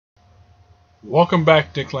Welcome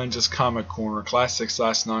back to Lenz's Comic Corner, Classics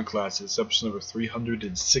 / Non-Classics, episode number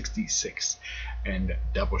 366, and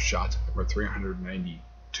Doubleshot number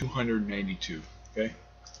 292. Okay.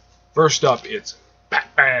 First up, it's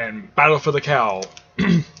Batman: Battle for the Cowl,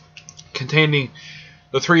 containing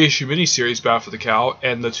the 3-issue miniseries Battle for the Cowl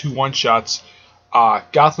and the 2 one-shots,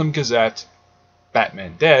 Gotham Gazette,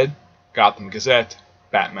 Batman Dead, Gotham Gazette,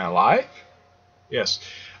 Batman Alive. Yes.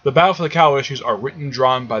 The Battle for the Cowl issues are written and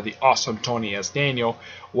drawn by the awesome Tony S. Daniel,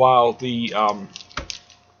 while the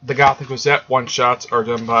Gotham Gazette one-shots are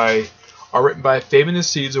written by Fabian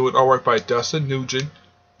Nicieza with artwork by Dustin Nugent,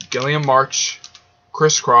 Gilliam March,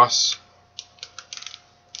 Chris Cross,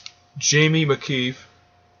 Jamie McKeeve,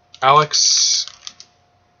 Alex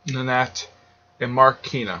Nanette, and Mark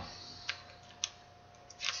Kina.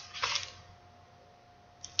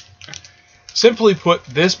 Simply put,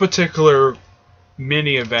 this particular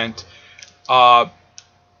mini event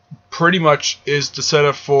pretty much is the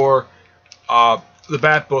setup for the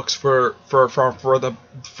Bat books for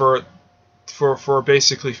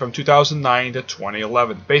basically from 2009 to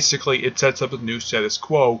 2011. Basically, it sets up a new status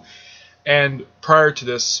quo, and prior to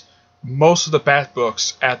this, most of the Bat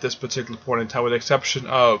books at this particular point in time, with the exception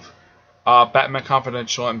of Batman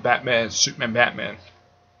Confidential and Superman Batman,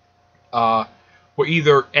 were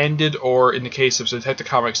either ended or, in the case of Detective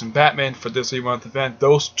Comics and Batman, for this 3-month event,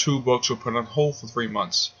 those 2 books were put on hold for 3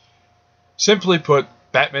 months. Simply put,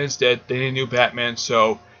 Batman's dead, they need a new Batman,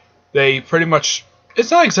 so they pretty much,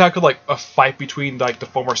 it's not exactly like a fight between like the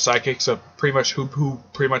former sidekicks of pretty much who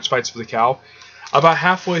pretty much fights for the Cowl. About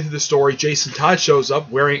halfway through the story, Jason Todd shows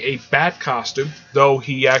up wearing a bat costume, though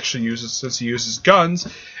he actually uses guns,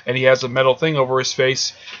 and he has a metal thing over his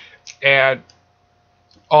face, and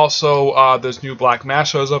also, this new Black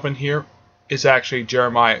Mask shows up in here. It's actually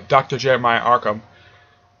Dr. Jeremiah Arkham.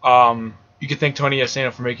 You can thank Tony S.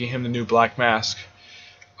 Daniel for making him the new Black Mask.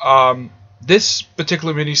 This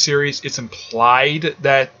particular miniseries, it's implied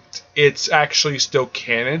that it's actually still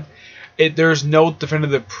canon. There's no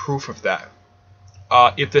definitive proof of that.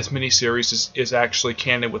 If this miniseries is actually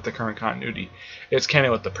canon with the current continuity. It's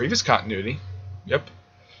canon with the previous continuity. Yep.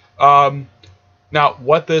 Now,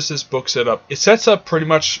 what this book set up, it sets up pretty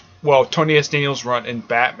much, well, Tony S. Daniel's run in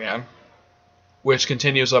Batman, which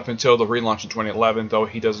continues up until the relaunch in 2011, though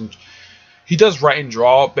he does write and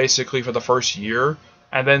draw basically for the first year,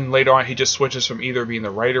 and then later on he just switches from either being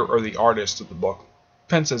the writer or the artist of the book.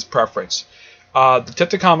 Depends his preference.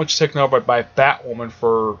 Detective Comics is taken over by Batwoman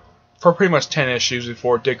for pretty much 10 issues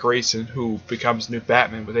before Dick Grayson, who becomes new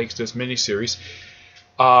Batman, but thanks to this miniseries.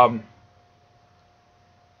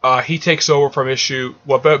 He takes over from issue...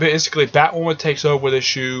 Well, basically, Batwoman takes over with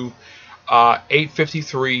issue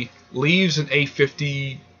 853, leaves in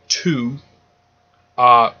 852.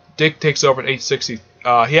 Dick takes over at 860.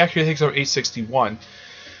 He actually takes over 861.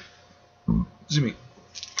 Excuse me.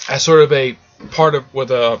 As sort of a part of... with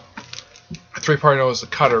a 3-part known as the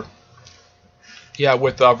Cutter. Yeah,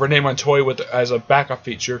 with Renee Montoya as a backup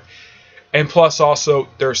feature. And plus, also,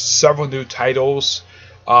 there's several new titles.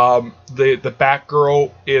 The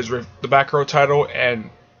Batgirl title,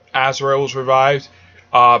 and Azrael was revived.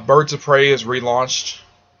 Birds of Prey is relaunched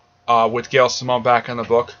with Gail Simone back in the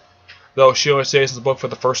book, though she only stays in the book for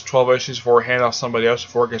the first 12 issues before handing off somebody else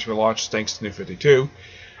before it gets relaunched thanks to New 52.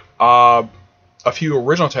 A few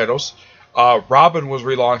original titles. Robin was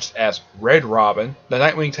relaunched as Red Robin. The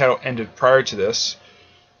Nightwing title ended prior to this.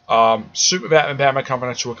 Superman and Batman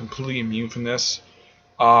Confidential were completely immune from this.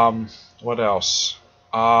 What else?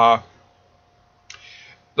 There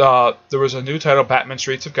was a new title, Batman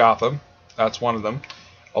Streets of Gotham. That's one of them.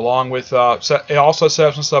 Along with, it also set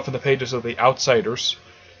up some stuff in the pages of The Outsiders.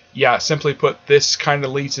 Yeah, simply put, this kind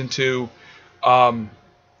of leads into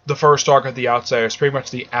the first arc of The Outsiders. Pretty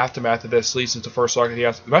much the aftermath of this leads into the first arc of The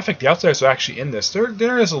Outsiders. As a matter of fact, The Outsiders are actually in this.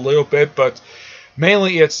 There is a little bit, but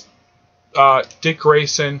mainly it's Dick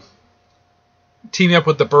Grayson teaming up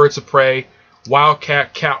with the Birds of Prey,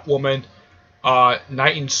 Wildcat, Catwoman,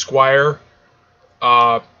 Knight and Squire,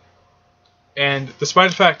 and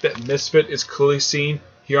despite the fact that Misfit is clearly seen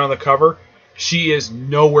here on the cover, she is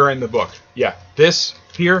nowhere in the book. Yeah, this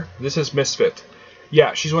is Misfit.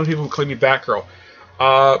 Yeah, she's one of the people who claim me Batgirl.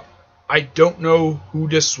 I don't know who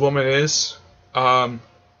this woman is.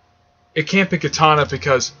 It can't be Katana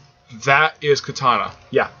because that is Katana.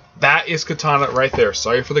 Yeah, that is Katana right there.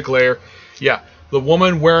 Sorry for the glare. Yeah, the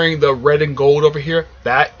woman wearing the red and gold over here,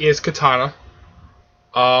 that is Katana.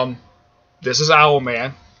 This is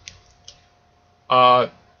Owlman.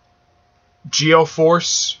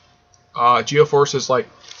 Geoforce. Geoforce is like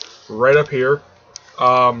right up here.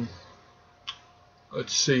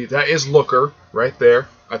 Let's see, that is Looker right there.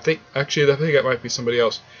 I think that might be somebody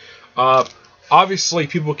else. Obviously,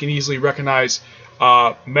 people can easily recognize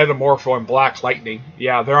Metamorpho and Black Lightning.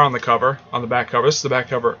 Yeah, they're on the cover, on the back cover. This is the back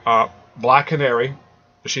cover. Black Canary,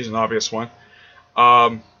 she's an obvious one.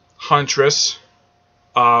 Huntress,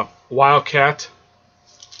 Wildcat.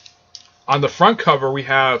 On the front cover, we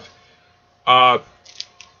have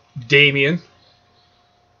Damian.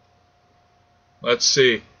 Let's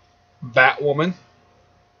see. Batwoman.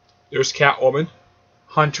 There's Catwoman.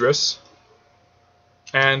 Huntress.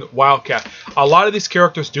 And Wildcat. A lot of these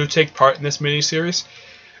characters do take part in this miniseries,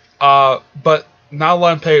 but not a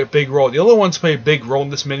lot of them play a big role. The only ones who play a big role in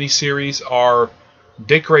this miniseries are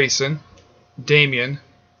Dick Grayson, Damian,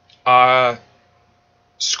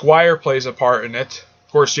 Squire plays a part in it.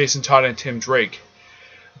 Of course, Jason Todd and Tim Drake.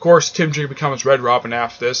 Of course, Tim Drake becomes Red Robin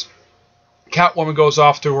after this. Catwoman goes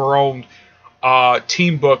off to her own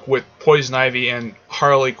team book with Poison Ivy and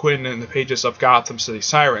Harley Quinn in the pages of Gotham City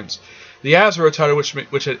Sirens. The Azrael title,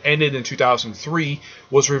 which had ended in 2003,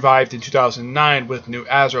 was revived in 2009 with new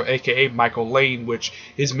Azrael, aka Michael Lane, which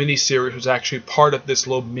his miniseries was actually part of this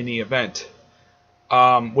little mini event,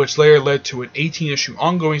 which later led to an 18-issue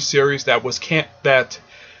ongoing series that was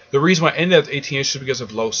the reason why it ended at 18 issues was because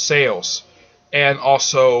of low sales, and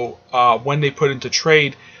also when they put into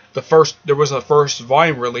trade, there was a first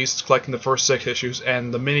volume release collecting the first 6 issues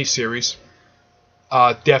and the miniseries,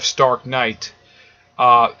 Death's Dark Knight.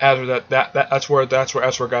 That's where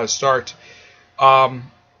Ezra got to start.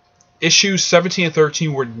 Issues 17 and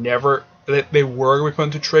 13 were never, they were going to be put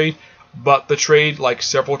into trade, but the trade, like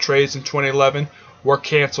several trades in 2011, were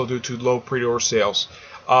canceled due to low pre-order sales.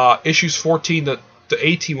 Issues 14 to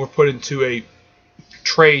 18 were put into a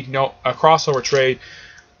crossover trade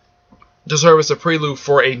to serve as a prelude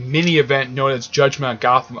for a mini event known as Judgment on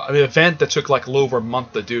Gotham, an event that took like a little over a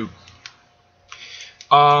month to do.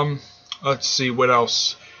 Let's see, what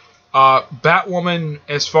else? Batwoman,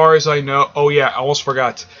 as far as I know... Oh, yeah, I almost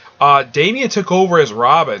forgot. Damian took over as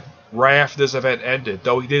Robin right after this event ended,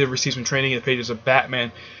 though he did receive some training in the pages of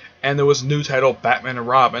Batman, and there was a new title, Batman and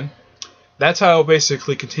Robin. That title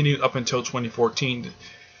basically continued up until 2014.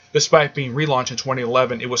 Despite being relaunched in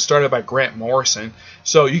 2011, it was started by Grant Morrison.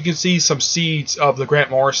 So you can see some seeds of the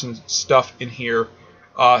Grant Morrison stuff in here,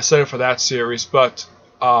 set up for that series. But,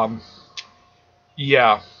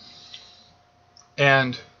 yeah...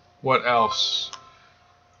 And what else?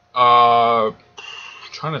 Trying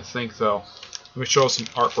to think though. Let me show some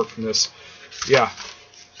artwork from this. Yeah,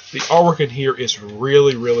 the artwork in here is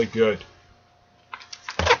really, really good.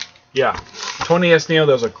 Yeah, Tony S. Neal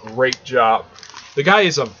does a great job. The guy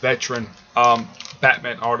is a veteran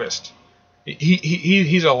Batman artist.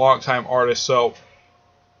 He's a long-time artist, so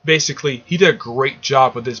basically he did a great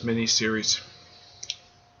job with this miniseries.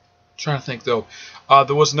 Trying to think though.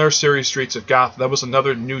 There was another series, Streets of Gotham. That was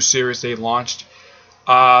another new series they launched.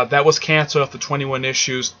 That was canceled after 21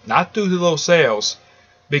 issues, not due to low sales,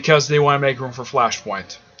 because they want to make room for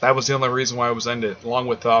Flashpoint. That was the only reason why it was ended, along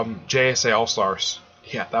with JSA All-Stars.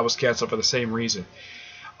 Yeah, that was canceled for the same reason.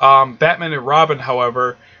 Batman and Robin,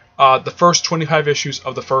 however, the first 25 issues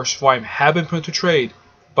of the first volume have been put into trade,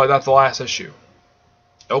 but not the last issue.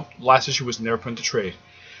 Nope, the last issue was never put into trade.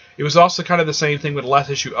 It was also kind of the same thing with the last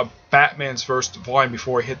issue of Batman's first volume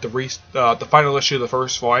before it hit the final issue of the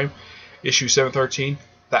first volume, issue 713.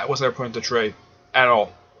 That was never put into trade at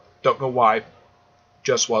all. Don't know why.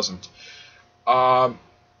 Just wasn't. Trying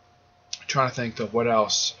to think of what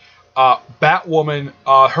else. Batwoman,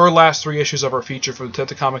 her last 3 issues of her feature from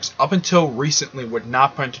Detective Comics up until recently were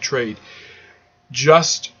not put into trade.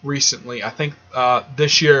 Just recently, I think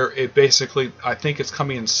this year, I think it's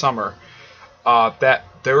coming in summer. That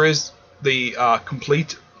there is the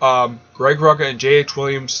complete Greg Rucka and J.H.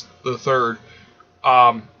 Williams III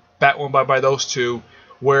Batwoman by those two,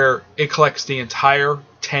 where it collects the entire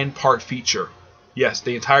 10-part feature. Yes,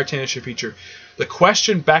 the entire 10-issue feature. The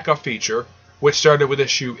Question backup feature, which started with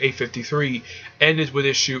issue 853, ended with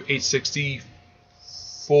issue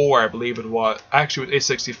 864, I believe it was. Actually, with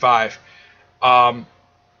 865.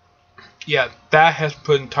 Yeah, that has been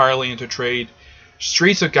put entirely into trade.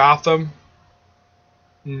 Streets of Gotham,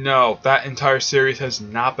 no, that entire series has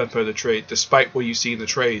not been put into trade, despite what you see in the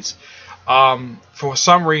trades. For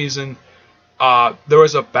some reason, there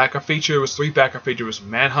was a backup feature. There was 3 backup features. It was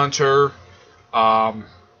Manhunter,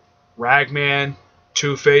 Ragman,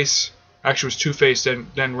 Two-Face. Actually, it was Two-Face,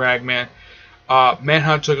 then Ragman.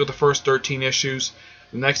 Manhunter took the first 13 issues.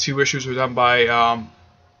 The next few issues were done by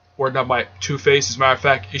Two-Face. As a matter of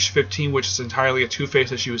fact, issue 15, which is entirely a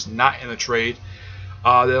Two-Face issue, is not in the trade.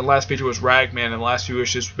 Then the last feature was Ragman, and the last few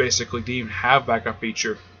issues basically didn't even have backup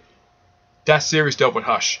feature. That series dealt with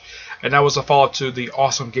Hush, and that was a follow-up to the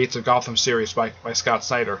awesome Gates of Gotham series by Scott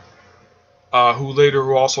Snyder,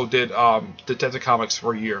 who also did Detective Comics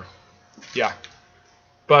for a year. Yeah,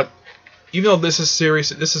 but even though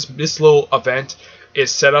this little event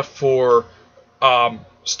is set up for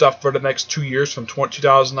stuff for the next 2 years from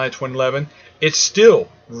 2009 to 2011, it's still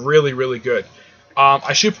really, really good.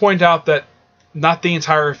 I should point out that not the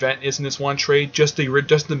entire event is in this one trade, just the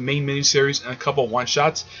main miniseries and a couple of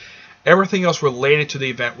one-shots. Everything else related to the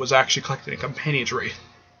event was actually collected in a companion trade.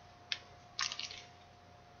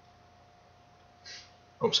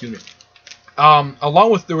 Oh, excuse me.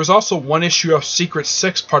 Along with, there was also one issue of Secret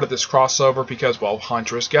 6 part of this crossover because, well,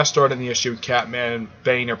 Huntress guest starred in the issue. Catman and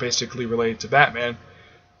Bane are basically related to Batman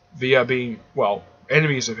via being, well,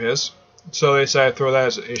 enemies of his. So they decided to throw that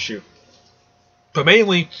as an issue. But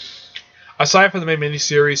mainly, aside from the main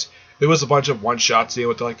miniseries, there was a bunch of one-shots dealing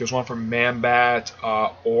with, like, there's one from Man-Bat,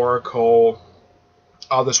 Oracle.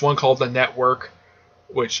 There's one called The Network,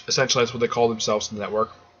 which essentially that's what they call themselves, The Network.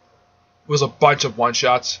 It was a bunch of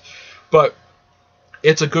one-shots, but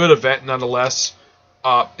it's a good event nonetheless.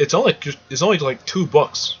 It's only like 2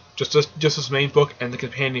 books, just this main book and the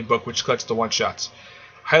companion book, which collects the one-shots.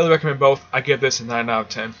 Highly recommend both. I give this a 9 out of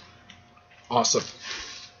 10. Awesome.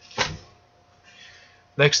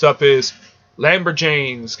 Next up is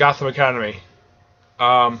Lumberjanes, Gotham Academy.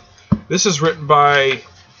 This is written by,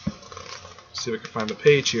 let's see if I can find the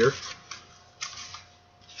page here.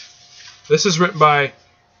 This is written by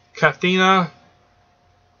Kathina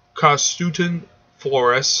Costutin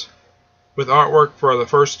Flores, with artwork for the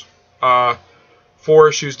first 4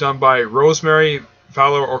 issues done by Rosemary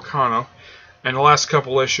Valor Orcano, and the last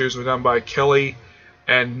couple issues were done by Kelly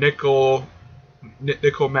and Nicole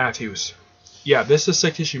Matthews. Yeah, this is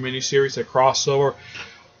a 6-issue miniseries that crossover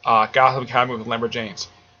Gotham Academy with Lumberjanes.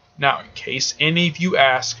 Now, in case any of you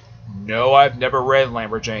ask, no, I've never read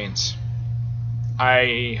Lumberjanes.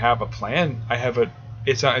 I have a plan.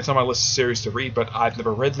 It's on my list of series to read, but I've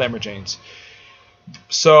never read Lumberjanes.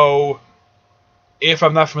 So, if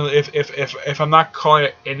I'm not familiar, if I'm not calling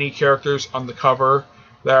it any characters on the cover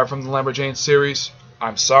that are from the Lumberjanes series,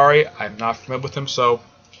 I'm sorry, I'm not familiar with them. So,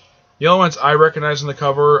 the only ones I recognize on the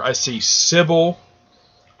cover, I see Sybil,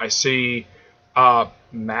 I see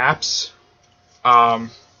Maps. I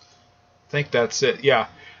think that's it. Yeah,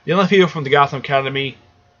 the only people from the Gotham Academy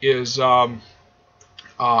is Olive,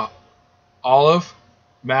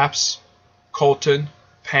 Maps, Colton,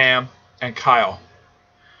 Pam, and Kyle.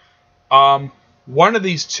 One of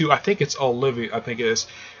these two, I think it's Olivia, I think it is.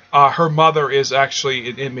 Her mother is actually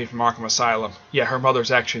an inmate from Arkham Asylum. Yeah, her mother's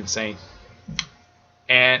actually insane.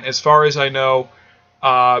 And as far as I know,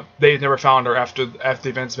 they've never found her after the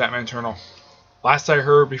events of Batman Eternal. Last I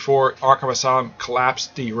heard, before Arkham Asylum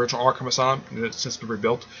collapsed, the original Arkham Asylum, and it's since been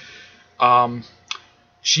rebuilt,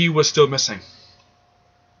 she was still missing.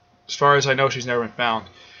 As far as I know, she's never been found.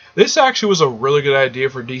 This actually was a really good idea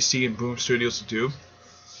for DC and Boom Studios to do.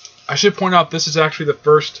 I should point out this is actually the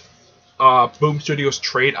first Boom Studios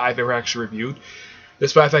trade I've ever actually reviewed.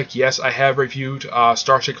 Despite the fact, yes, I have reviewed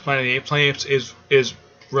Starship Planet of the Apes. Planet Apes is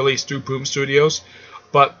released through Boom Studios,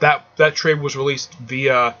 but that trade was released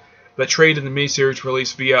via the trade in the miniseries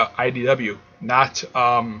released via IDW, not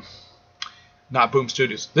Boom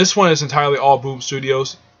Studios. This one is entirely all Boom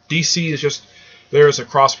Studios. DC is just there as a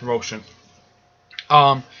cross promotion.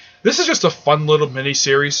 This is just a fun little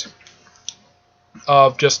miniseries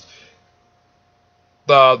of just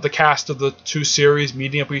the cast of the 2 series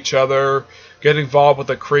meeting up with each other, getting involved with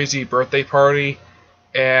a crazy birthday party,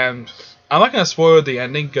 and I'm not going to spoil the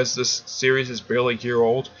ending because this series is barely a year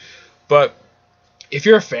old, but if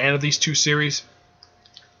you're a fan of these 2 series,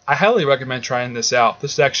 I highly recommend trying this out.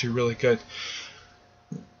 This is actually really good.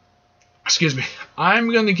 Excuse me.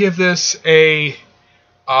 I'm going to give this a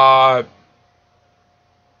 9 out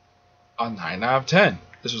of 10.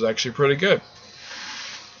 This was actually pretty good.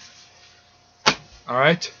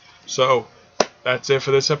 Alright, so that's it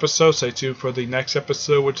for this episode. Stay tuned for the next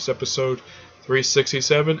episode, which is episode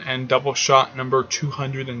 367 and Doubleshot number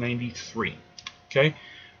 293. Okay?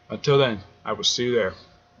 Until then, I will see you there.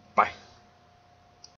 Bye.